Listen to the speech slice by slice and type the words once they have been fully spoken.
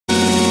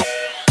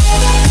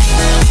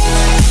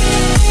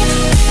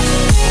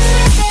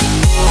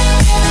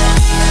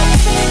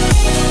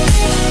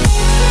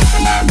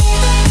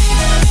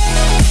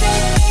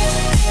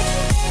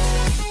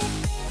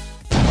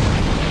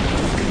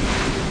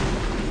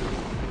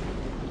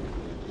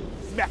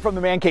Back from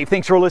the Man Cave.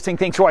 Thanks for listening.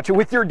 Thanks for watching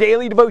with your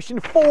daily devotion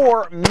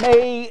for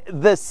May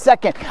the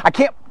 2nd.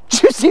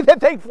 Did you see that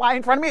thing fly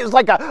in front of me? It was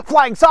like a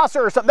flying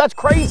saucer or something. That's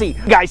crazy.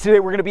 Guys, today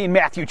we're going to be in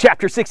Matthew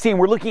chapter 16.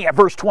 We're looking at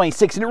verse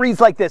 26, and it reads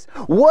like this.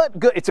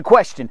 It's a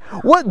question.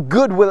 What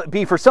good will it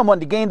be for someone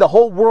to gain the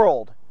whole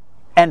world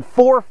and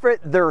forfeit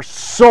their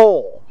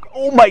soul?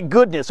 Oh my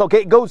goodness.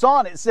 Okay, it goes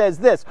on. It says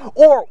this.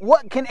 Or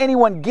what can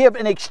anyone give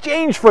in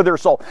exchange for their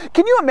soul?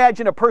 Can you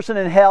imagine a person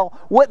in hell,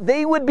 what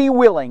they would be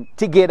willing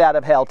to get out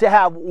of hell? To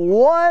have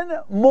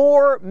one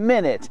more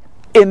minute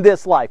in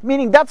this life.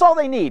 Meaning that's all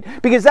they need,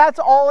 because that's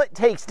all it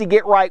takes to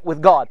get right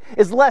with God,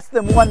 is less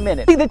than 1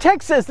 minute. See, the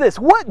text says this.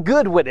 What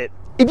good would it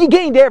if you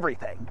gained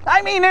everything?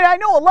 I mean, and I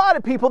know a lot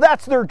of people,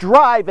 that's their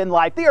drive in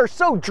life. They are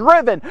so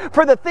driven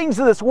for the things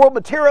of this world,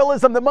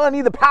 materialism, the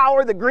money, the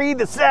power, the greed,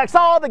 the sex,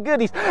 all the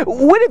goodies.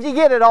 What if you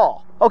get it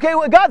all? Okay,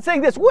 well, God's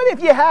saying this. What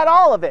if you had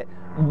all of it,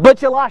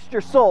 but you lost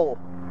your soul?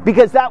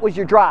 Because that was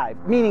your drive,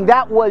 meaning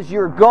that was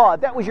your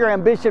God, that was your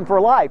ambition for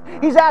life.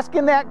 He's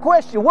asking that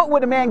question, what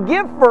would a man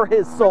give for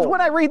his soul?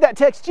 When I read that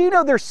text, do you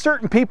know there's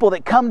certain people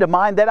that come to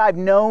mind that I've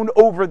known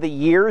over the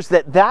years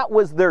that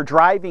was their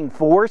driving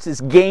force, is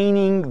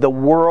gaining the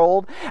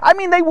world? I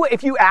mean,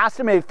 if you asked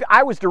them, if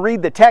I was to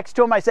read the text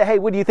to them, I say, hey,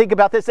 what do you think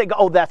about this? They go,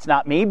 oh, that's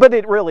not me, but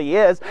it really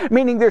is.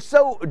 Meaning they're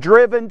so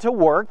driven to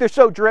work, they're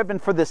so driven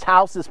for this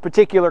house, this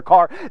particular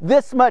car,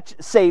 this much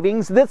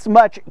savings, this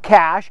much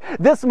cash,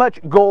 this much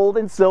gold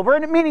and silver.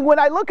 And meaning when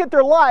I look at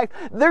their life,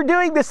 they're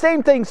doing the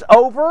same things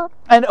over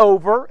and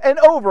over and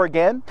over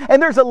again. And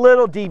there's a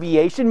little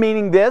deviation,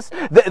 meaning this,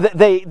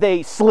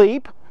 they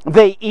sleep,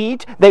 they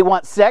eat, they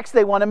want sex,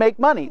 they want to make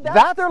money.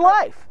 That's their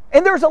life.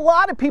 And there's a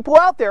lot of people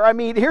out there. I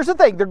mean, here's the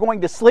thing. They're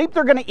going to sleep,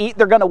 they're going to eat,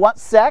 they're going to want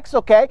sex,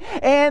 okay?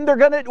 And they're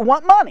going to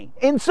want money.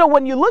 And so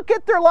when you look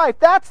at their life,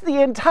 that's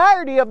the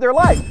entirety of their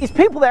life. These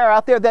people that are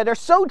out there that are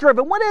so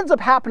driven, what ends up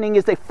happening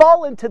is they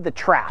fall into the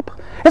trap.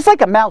 It's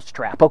like a mouse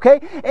trap, okay?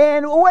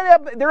 And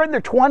they're in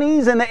their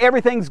 20s and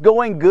everything's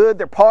going good.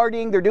 They're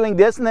partying, they're doing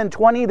this, and then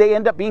 20, they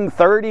end up being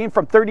 30, and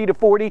from 30 to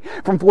 40,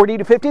 from 40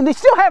 to 50, and they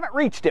still haven't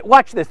reached it.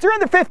 Watch this. They're in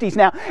their 50s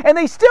now, and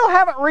they still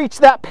haven't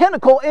reached that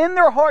pinnacle in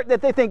their heart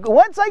that they think,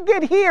 once I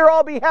get here,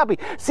 I'll be happy.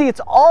 See, it's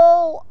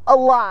all a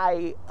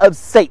lie of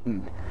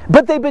Satan.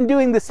 But they've been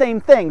doing the same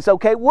things,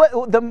 okay? One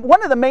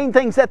of the main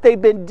things that they've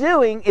been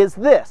doing is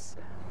this,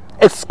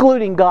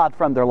 excluding God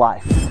from their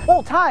life. The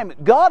whole time,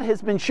 God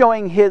has been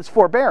showing His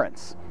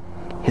forbearance,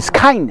 His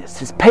kindness,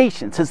 His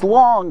patience, His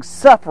long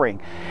suffering.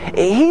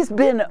 He's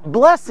been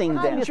blessing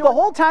them. The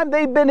whole time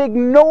they've been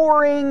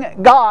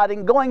ignoring God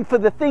and going for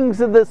the things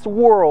of this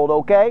world,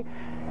 okay?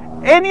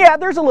 And yeah,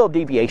 there's a little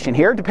deviation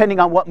here, depending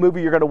on what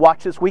movie you're going to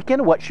watch this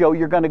weekend, what show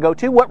you're going to go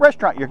to, what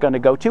restaurant you're going to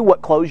go to,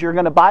 what clothes you're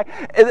going to buy,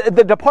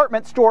 the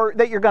department store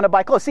that you're going to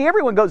buy clothes. See,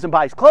 everyone goes and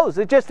buys clothes.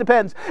 It just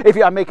depends. If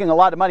I'm making a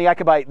lot of money, I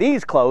could buy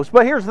these clothes.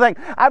 But here's the thing.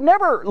 I've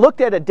never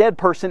looked at a dead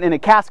person in a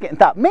casket and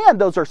thought, man,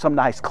 those are some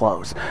nice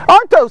clothes.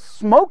 Aren't those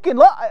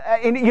smoking?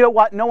 And you know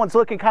what? No one's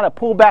looking, kind of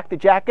pull back the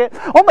jacket.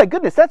 Oh my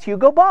goodness, that's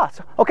Hugo Boss.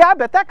 Okay, I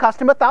bet that cost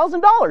him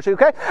 $1,000.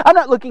 Okay, I'm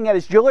not looking at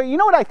his jewelry. You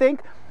know what I think?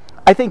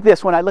 I think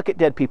this, when I look at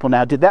dead people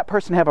now, did that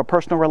person have a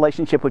personal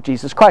relationship with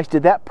Jesus Christ?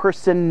 Did that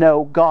person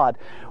know God?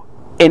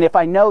 And if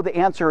I know the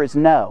answer is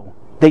no,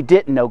 they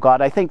didn't know God,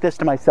 I think this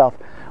to myself,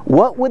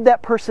 what would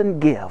that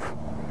person give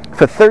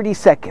for 30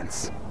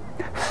 seconds?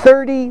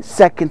 30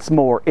 seconds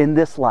more in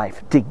this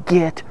life to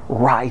get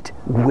right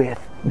with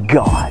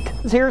God.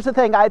 Here's the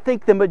thing. I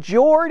think the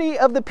majority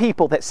of the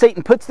people that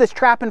Satan puts this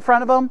trap in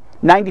front of them,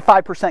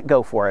 95%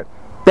 go for it.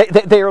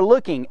 They are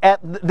looking at,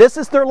 this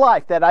is their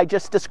life that I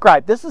just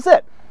described. This is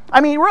it. I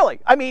mean, really.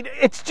 I mean,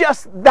 it's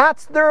just,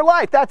 that's their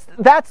life. That's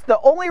the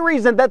only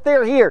reason that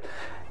they're here.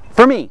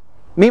 For me,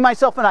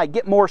 myself, and I,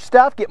 get more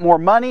stuff, get more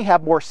money,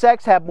 have more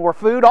sex, have more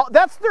food.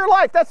 That's their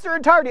life. That's their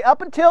entirety.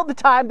 Up until the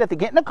time that they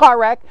get in a car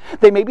wreck,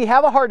 they maybe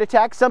have a heart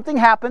attack, something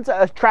happens,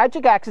 a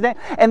tragic accident,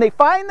 and they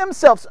find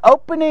themselves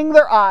opening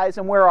their eyes,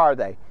 and where are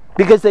they?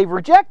 Because they've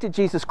rejected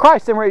Jesus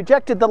Christ and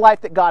rejected the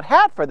life that God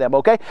had for them,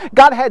 okay?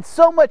 God had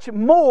so much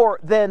more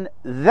than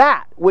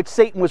that which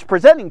Satan was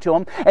presenting to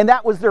them, and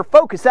that was their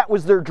focus, that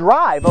was their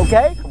drive,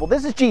 okay? Well,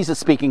 this is Jesus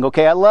speaking,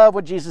 okay? I love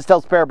when Jesus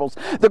tells parables.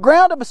 The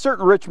ground of a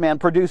certain rich man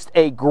produced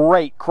a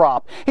great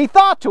crop. He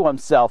thought to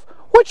himself,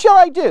 what shall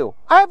I do?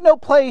 I have no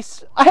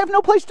place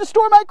to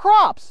store my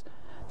crops.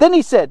 Then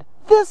he said,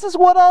 this is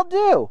what I'll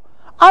do.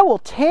 I will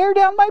tear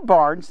down my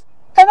barns,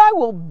 and I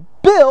will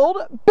build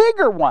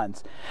bigger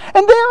ones.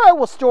 And there I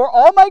will store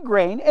all my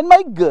grain and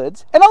my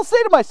goods, and I'll say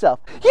to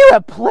myself, you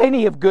have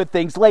plenty of good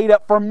things laid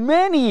up for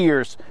many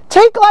years.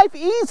 Take life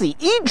easy.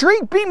 Eat,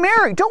 drink, be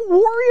merry. Don't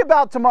worry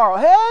about tomorrow.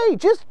 Hey,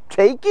 just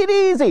take it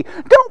easy.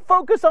 Don't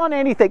focus on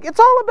anything. It's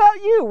all about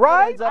you,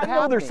 right? I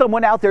know there's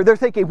someone out there, they're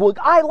thinking, well,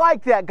 I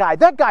like that guy.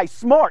 That guy's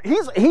smart.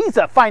 He's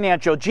a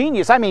financial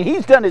genius. I mean,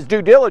 he's done his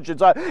due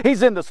diligence.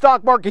 He's in the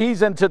stock market.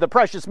 He's into the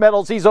precious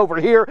metals. He's over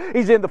here.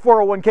 He's in the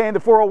 401k and the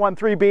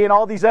 401(b) and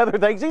all these other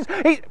things.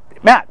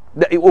 Matt,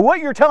 what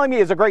you're telling me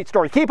is a great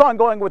story. Keep on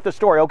going with the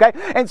story, okay?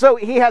 And so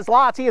he has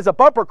a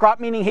bumper crop,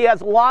 meaning he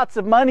has lots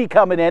of money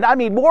coming in. I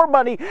mean, more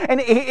money. And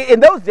in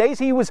those days,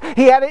 he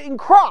had it in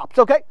crops,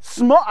 okay?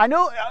 Smart. I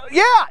know.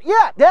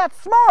 Yeah,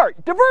 that's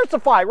smart.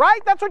 Diversify,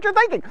 right? That's what you're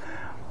thinking.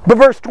 But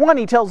verse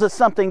 20 tells us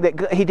something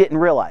that he didn't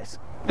realize.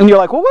 And you're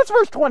like, well, what's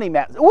verse 20,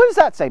 Matt? What does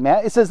that say,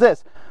 Matt? It says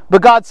this.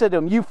 But God said to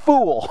him, you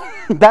fool.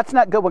 That's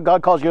not good when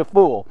God calls you a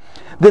fool.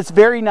 This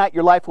very night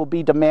your life will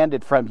be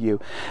demanded from you.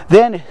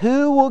 Then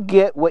who will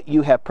get what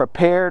you have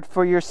prepared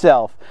for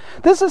yourself?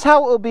 This is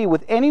how it will be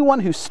with anyone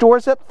who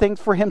stores up things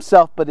for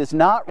himself but is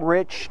not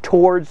rich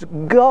towards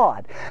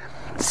God.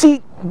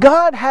 See,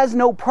 God has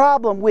no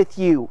problem with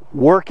you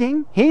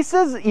working. He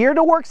says you're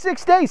to work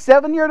 6 days,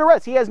 7 you're to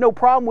rest. He has no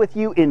problem with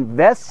you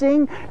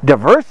investing,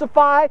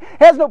 diversify.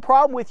 He has no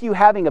problem with you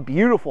having a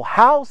beautiful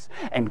house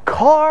and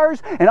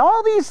cars and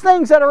all these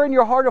things that are in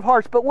your heart of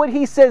hearts. But what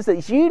he says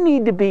is you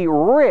need to be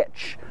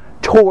rich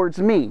towards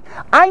me.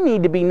 I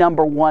need to be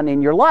number one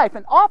in your life.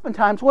 And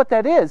oftentimes what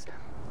that is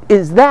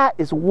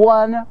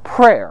one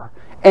prayer.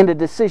 And a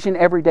decision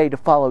every day to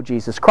follow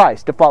Jesus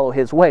Christ, to follow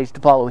His ways, to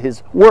follow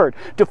His Word,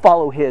 to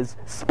follow His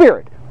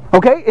Spirit.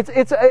 Okay?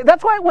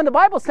 That's why when the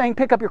Bible's saying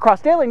pick up your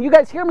cross daily, and you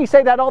guys hear me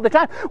say that all the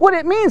time, what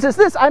it means is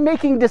this: I'm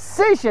making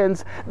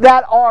decisions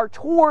that are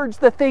towards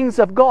the things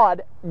of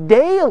God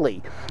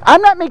daily.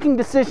 I'm not making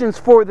decisions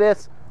for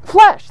this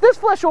flesh. This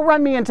flesh will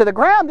run me into the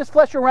ground. This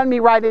flesh will run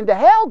me right into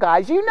hell,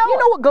 guys. You know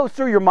what goes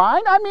through your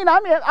mind.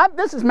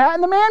 This is Matt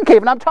in the man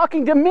cave, and I'm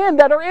talking to men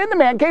that are in the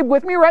man cave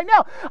with me right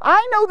now.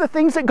 I know the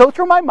things that go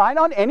through my mind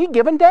on any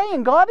given day,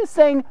 and God is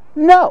saying,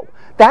 no,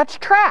 that's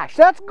trash.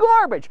 That's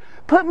garbage.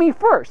 Put me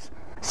first.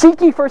 Seek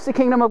ye first the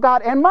kingdom of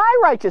God and my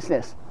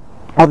righteousness.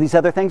 All these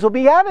other things will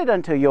be added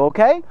unto you,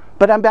 okay?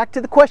 But I'm back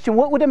to the question,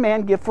 what would a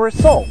man give for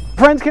his soul?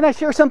 Friends, can I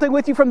share something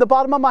with you from the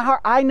bottom of my heart?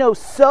 I know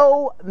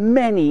so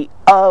many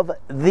of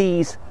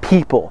these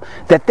people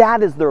that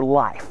is their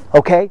life,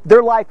 okay?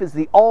 Their life is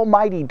the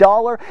almighty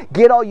dollar.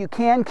 Get all you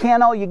can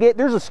all you get.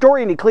 There's a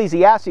story in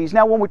Ecclesiastes.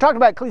 Now, when we're talking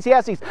about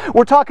Ecclesiastes,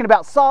 we're talking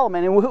about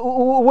Solomon. And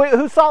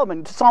who's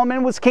Solomon?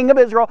 Solomon was king of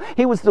Israel.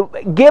 He was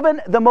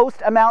given the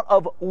most amount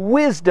of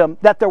wisdom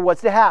that there was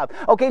to have.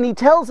 Okay, and he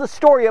tells a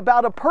story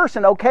about a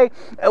person, okay?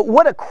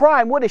 What a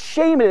crime, what a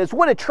shame it is,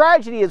 what a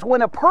tragedy is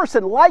when a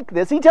person like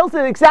this, he tells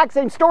the exact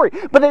same story,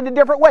 but in a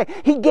different way.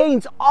 He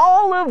gains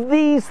all of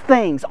these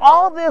things,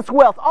 all this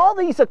wealth, all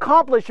these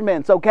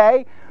accomplishments,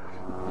 okay?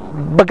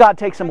 But God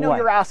takes them away.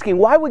 You're asking,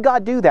 why would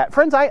God do that?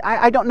 Friends,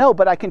 I don't know,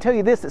 but I can tell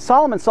you this, that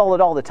Solomon saw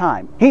it all the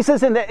time. He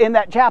says in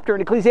that chapter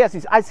in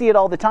Ecclesiastes, I see it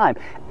all the time.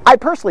 I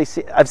personally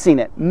I've seen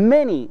it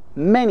many,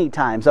 many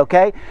times,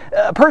 okay?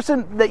 A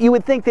person that you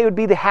would think they would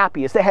be the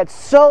happiest. They had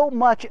so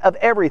much of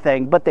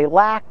everything, but they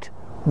lacked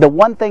the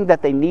one thing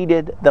that they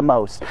needed the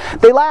most.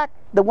 They lacked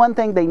the one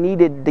thing they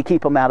needed to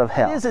keep them out of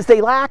hell. Is they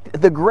lacked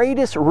the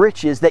greatest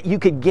riches that you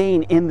could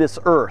gain in this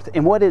earth.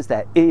 And what is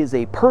that? It is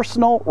a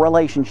personal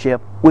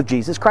relationship with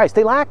Jesus Christ.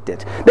 They lacked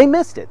it. They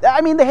missed it.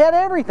 I mean, they had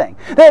everything.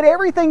 They had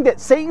everything that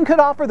Satan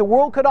could offer, the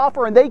world could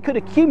offer, and they could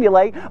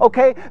accumulate,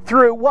 okay,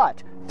 through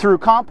what? Through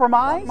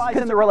compromise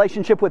in the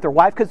relationship with their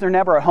wife because they're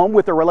never at home,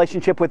 with their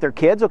relationship with their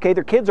kids. Okay,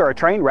 their kids are a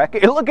train wreck.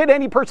 Look at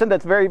any person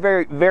that's very,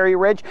 very, very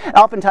rich.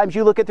 Oftentimes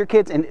you look at their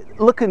kids and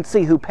look and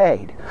see who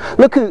paid.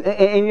 Look who,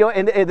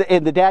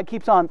 and the dad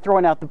keeps on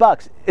throwing out the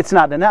bucks. It's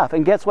not enough.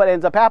 And guess what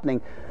ends up happening?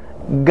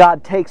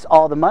 God takes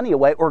all the money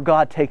away, or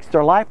God takes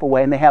their life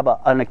away, and they have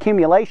an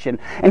accumulation.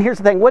 And here's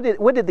the thing, what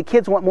did the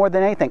kids want more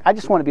than anything? I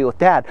just want to be with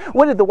Dad.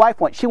 What did the wife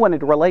want? She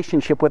wanted a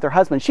relationship with her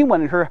husband. She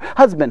wanted her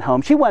husband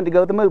home. She wanted to go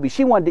to the movies.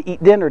 She wanted to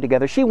eat dinner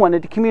together. She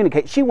wanted to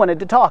communicate. She wanted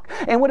to talk.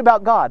 And what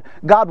about God?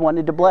 God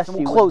wanted to bless you.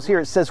 We'll close here.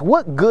 It says,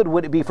 what good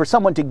would it be for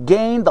someone to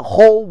gain the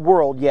whole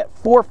world yet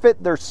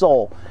forfeit their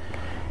soul?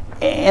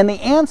 And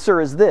the answer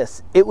is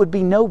this: it would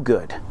be no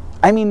good.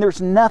 I mean, there's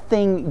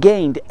nothing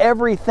gained.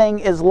 Everything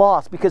is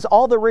lost because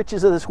all the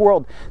riches of this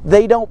world,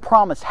 they don't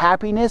promise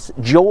happiness,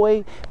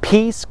 joy,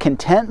 peace,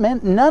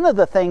 contentment. None of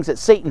the things that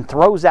Satan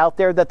throws out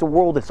there that the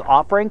world is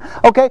offering.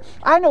 Okay,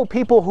 I know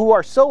people who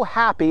are so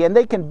happy and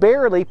they can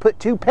barely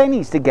put 2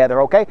 pennies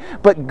together, okay?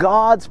 But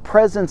God's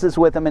presence is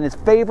with them and His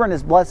favor and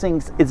His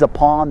blessings is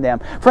upon them.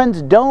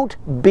 Friends, don't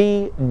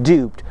be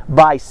duped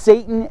by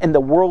Satan and the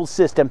world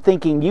system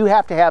thinking you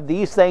have to have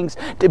these things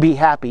to be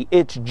happy.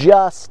 It's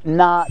just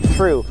not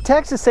true.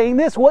 Text is saying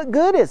this: what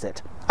good is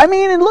it? I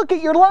mean, and look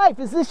at your life.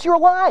 Is this your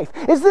life?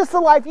 Is this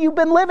the life you've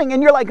been living?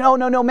 And you're like,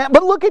 no, Matt,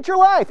 but look at your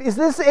life.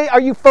 Are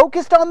you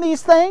focused on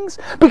these things?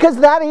 Because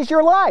that is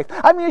your life.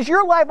 I mean, is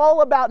your life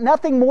all about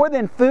nothing more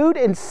than food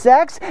and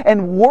sex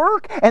and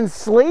work and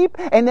sleep?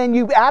 And then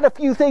you add a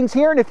few things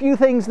here and a few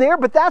things there,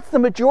 but that's the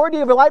majority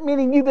of your life,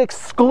 meaning you've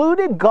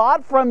excluded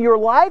God from your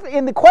life?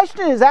 And the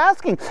question is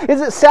asking,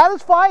 is it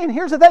satisfying? And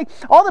here's the thing,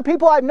 all the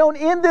people I've known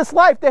in this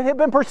life that have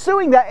been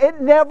pursuing that,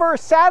 it never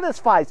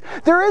satisfies.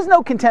 There is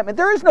no contentment.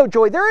 There is no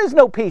joy. There there is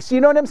no peace.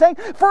 You know what I'm saying?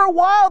 For a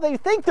while they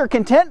think they're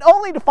content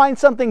only to find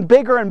something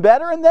bigger and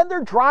better, and then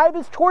their drive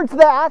is towards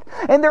that,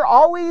 and they're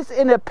always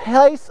in a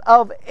place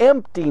of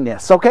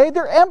emptiness, okay?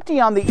 They're empty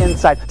on the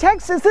inside.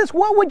 Text says this,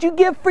 what would you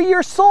give for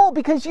your soul?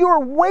 Because you're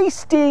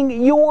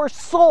wasting your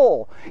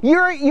soul.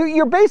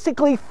 You're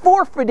basically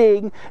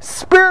forfeiting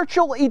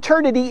spiritual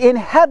eternity in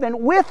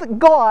heaven with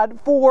God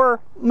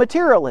for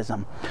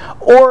materialism,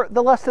 or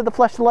the lust of the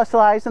flesh, the lust of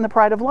the eyes, and the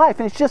pride of life,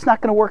 and it's just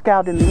not going to work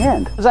out in the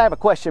end. I have a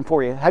question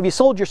for you. Have you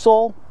sold your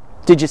soul?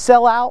 Did you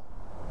sell out?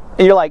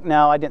 And you're like,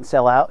 no, I didn't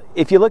sell out.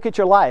 If you look at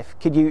your life,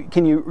 can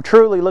you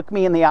truly look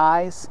me in the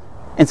eyes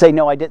and say,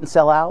 no, I didn't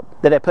sell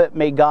out? That I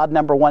made God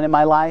number one in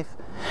my life?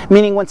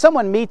 Meaning, when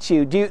someone meets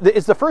you,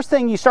 is the first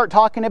thing you start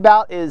talking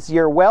about is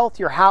your wealth,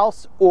 your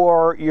house,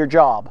 or your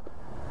job?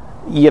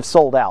 You've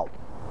sold out.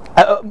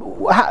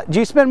 Do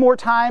you spend more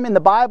time in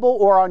the Bible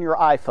or on your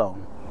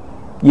iPhone?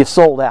 You've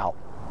sold out.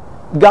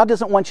 God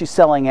doesn't want you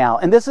selling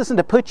out. And this isn't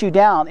to put you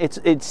down.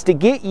 It's to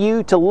get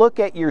you to look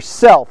at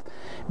yourself.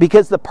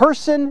 Because the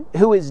person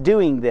who is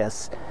doing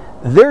this,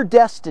 their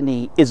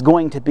destiny is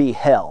going to be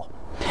hell.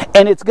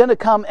 And it's going to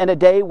come in a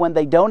day when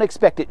they don't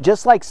expect it,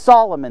 just like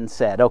Solomon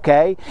said,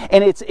 okay?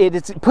 And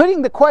it's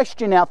putting the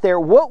question out there,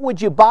 what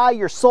would you buy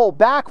your soul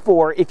back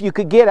for if you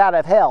could get out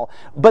of hell?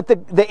 But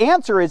the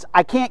answer is,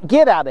 I can't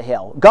get out of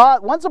hell.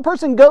 God, once a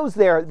person goes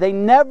there, they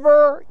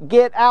never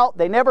get out.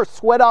 They never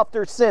sweat off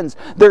their sins.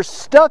 They're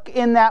stuck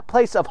in that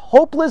place of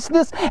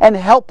hopelessness and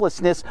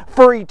helplessness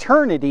for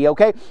eternity,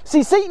 okay?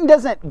 See, Satan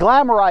doesn't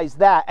glamorize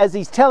that as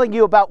he's telling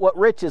you about what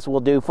riches will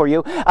do for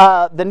you.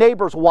 The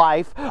neighbor's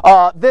wife,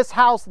 this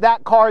house,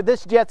 that car,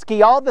 this jet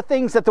ski, all the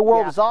things that the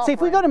world is offering. See,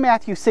 if we go to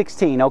Matthew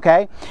 16,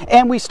 okay,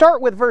 and we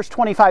start with verse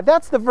 25,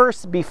 that's the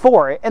verse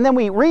before it, and then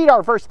we read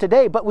our verse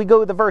today, but we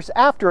go to the verse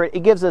after it, it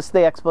gives us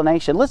the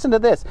explanation. Listen to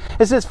this.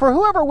 It says, for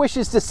whoever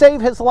wishes to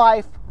save his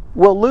life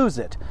will lose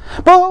it.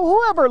 But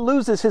whoever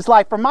loses his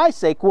life for my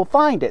sake will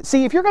find it.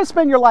 See, if you're going to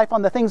spend your life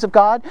on the things of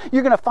God,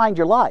 you're going to find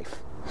your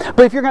life.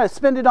 But if you're going to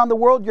spend it on the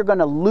world, you're going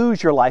to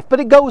lose your life. But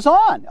it goes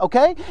on,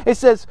 okay? It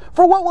says,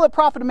 for what will it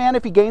profit a man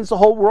if he gains the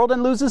whole world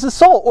and loses his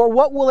soul? Or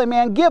what will a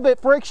man give it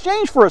for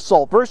exchange for a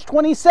soul? Verse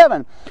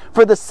 27,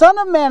 for the Son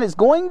of Man is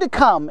going to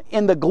come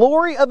in the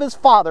glory of his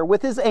Father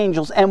with his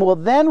angels, and will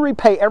then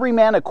repay every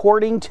man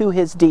according to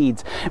his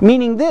deeds.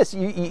 Meaning this,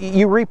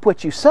 you reap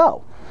what you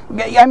sow.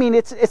 I mean,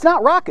 it's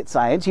not rocket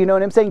science, you know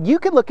what I'm saying? You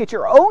can look at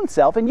your own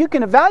self and you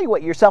can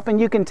evaluate yourself and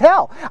you can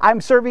tell, I'm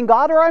serving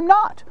God or I'm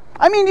not.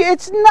 I mean,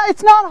 it's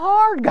not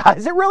hard,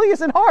 guys. It really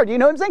isn't hard. You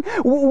know what I'm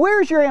saying?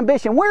 Where's your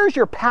ambition? Where's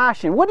your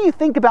passion? What do you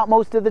think about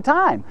most of the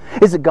time?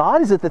 Is it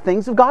God? Is it the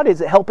things of God?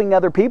 Is it helping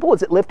other people?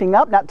 Is it lifting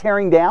up, not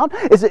tearing down?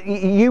 Is it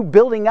you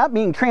building up,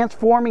 meaning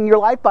transforming your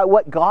life by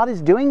what God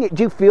is doing?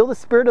 Do you feel the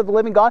Spirit of the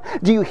living God?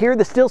 Do you hear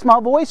the still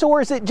small voice? Or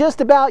is it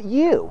just about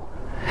you?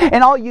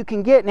 And all you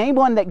can get, and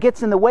anyone that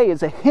gets in the way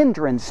is a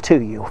hindrance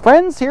to you.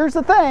 Friends, here's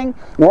the thing.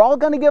 We're all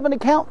going to give an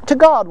account to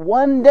God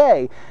one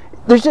day.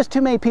 There's just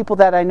too many people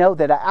that I know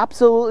that I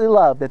absolutely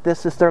love that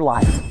this is their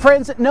life.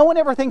 Friends, no one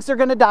ever thinks they're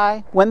going to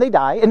die when they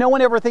die, and no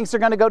one ever thinks they're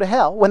going to go to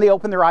hell when they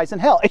open their eyes in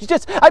hell. It's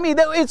just, I mean,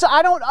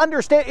 I don't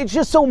understand. It's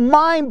just so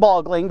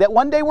mind-boggling that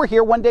one day we're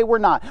here, one day we're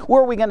not.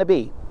 Where are we going to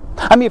be?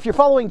 I mean, if you're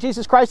following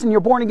Jesus Christ and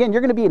you're born again,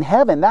 you're going to be in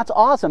heaven. That's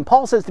awesome.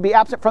 Paul says to be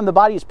absent from the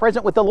body is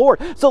present with the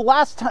Lord. So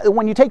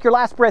when you take your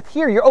last breath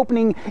here,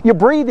 you're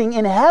breathing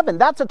in heaven.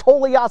 That's a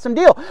totally awesome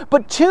deal.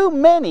 But too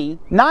many,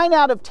 9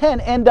 out of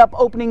 10, end up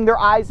opening their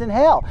eyes in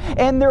hell.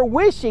 And they're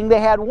wishing they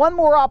had one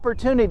more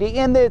opportunity.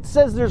 And it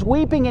says there's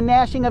weeping and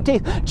gnashing of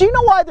teeth. Do you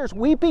know why there's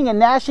weeping and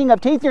gnashing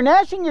of teeth? You're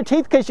gnashing your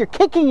teeth because you're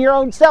kicking your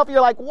own self. You're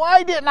like,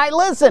 why didn't I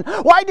listen?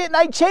 Why didn't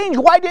I change?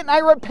 Why didn't I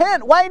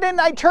repent? Why didn't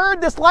I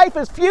turn? This life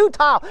is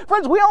futile.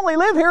 Friends, we only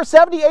live here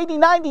 70, 80,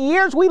 90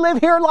 years. We live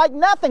here like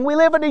nothing. We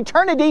live an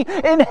eternity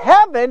in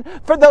heaven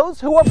for those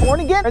who are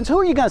born again. Friends, who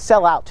are you going to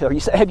sell out to?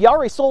 Have you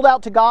already sold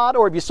out to God,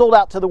 or have you sold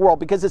out to the world?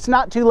 Because it's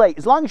not too late.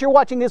 As long as you're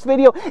watching this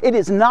video, it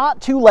is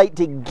not too late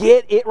to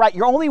get it right.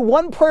 You're only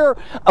one prayer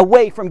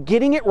away from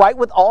getting it right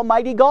with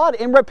Almighty God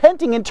and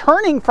repenting and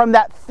turning from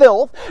that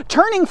filth,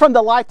 turning from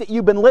the life that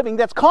you've been living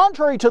that's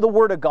contrary to the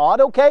Word of God,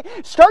 okay?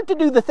 Start to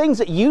do the things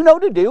that you know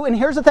to do. And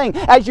here's the thing.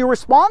 As you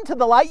respond to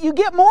the light, you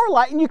get more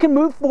light and you can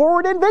move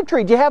forward in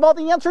victory. Do you have all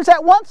the answers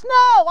at once?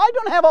 No, I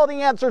don't have all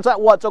the answers at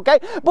once, okay?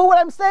 But what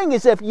I'm saying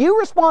is if you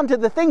respond to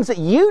the things that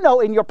you know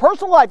in your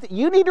personal life that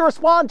you need to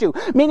respond to,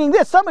 meaning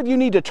this, some of you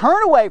need to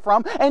turn away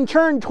from and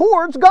turn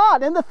towards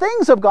God and the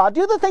things of God.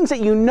 Do the things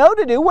that you know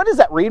to do. What is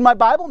that? Read my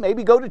Bible,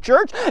 maybe go to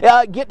church,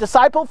 get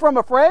discipled from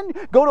a friend,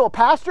 go to a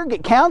pastor,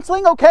 get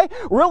counseling, okay?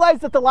 Realize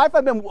that the life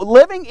I've been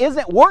living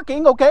isn't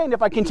working, okay? And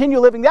if I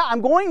continue living that,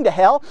 I'm going to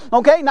hell,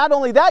 okay? Not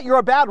only that, you're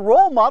a bad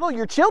role model.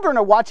 Your children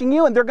are watching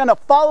you and they're going to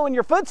follow in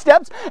your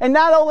footsteps. And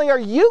not only are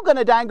you going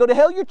to die and go to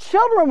hell, your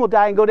children will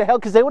die and go to hell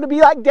because they want to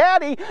be like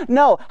Daddy.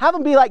 No, have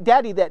them be like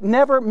Daddy that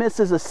never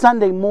misses a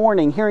Sunday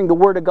morning hearing the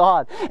Word of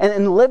God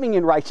and living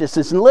in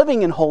righteousness and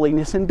living in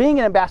holiness and being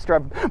an ambassador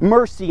of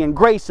mercy and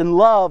grace and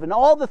love and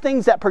all the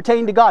things that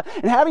pertain to God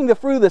and having the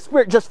fruit of the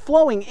Spirit just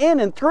flowing in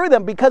and through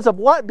them because of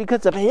what?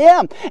 Because of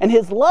Him and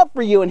His love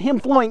for you and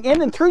Him flowing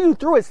in and through you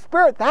through His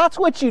Spirit. That's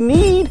what you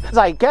need.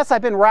 I guess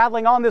I've been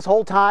rattling on this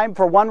whole time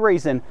for one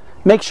reason.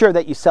 Make sure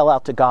that you sell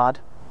out to God.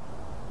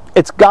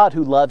 It's God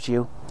who loves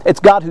you. It's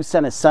God who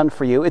sent His Son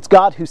for you. It's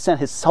God who sent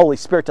His Holy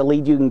Spirit to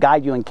lead you and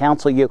guide you and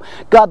counsel you.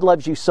 God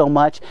loves you so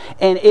much.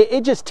 And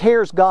it just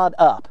tears God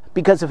up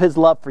because of His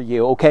love for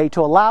you, okay?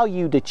 To allow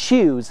you to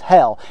choose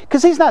hell.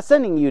 Because He's not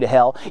sending you to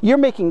hell. You're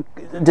making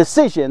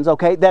decisions,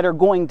 okay, that are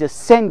going to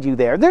send you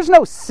there. There's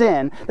no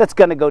sin that's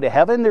going to go to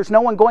heaven. There's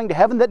no one going to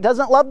heaven that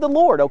doesn't love the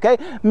Lord, okay?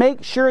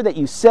 Make sure that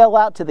you sell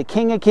out to the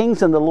King of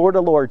Kings and the Lord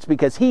of Lords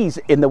because He's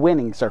in the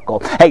winning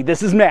circle. Hey,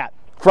 this is Matt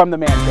from the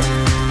Man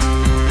Cave.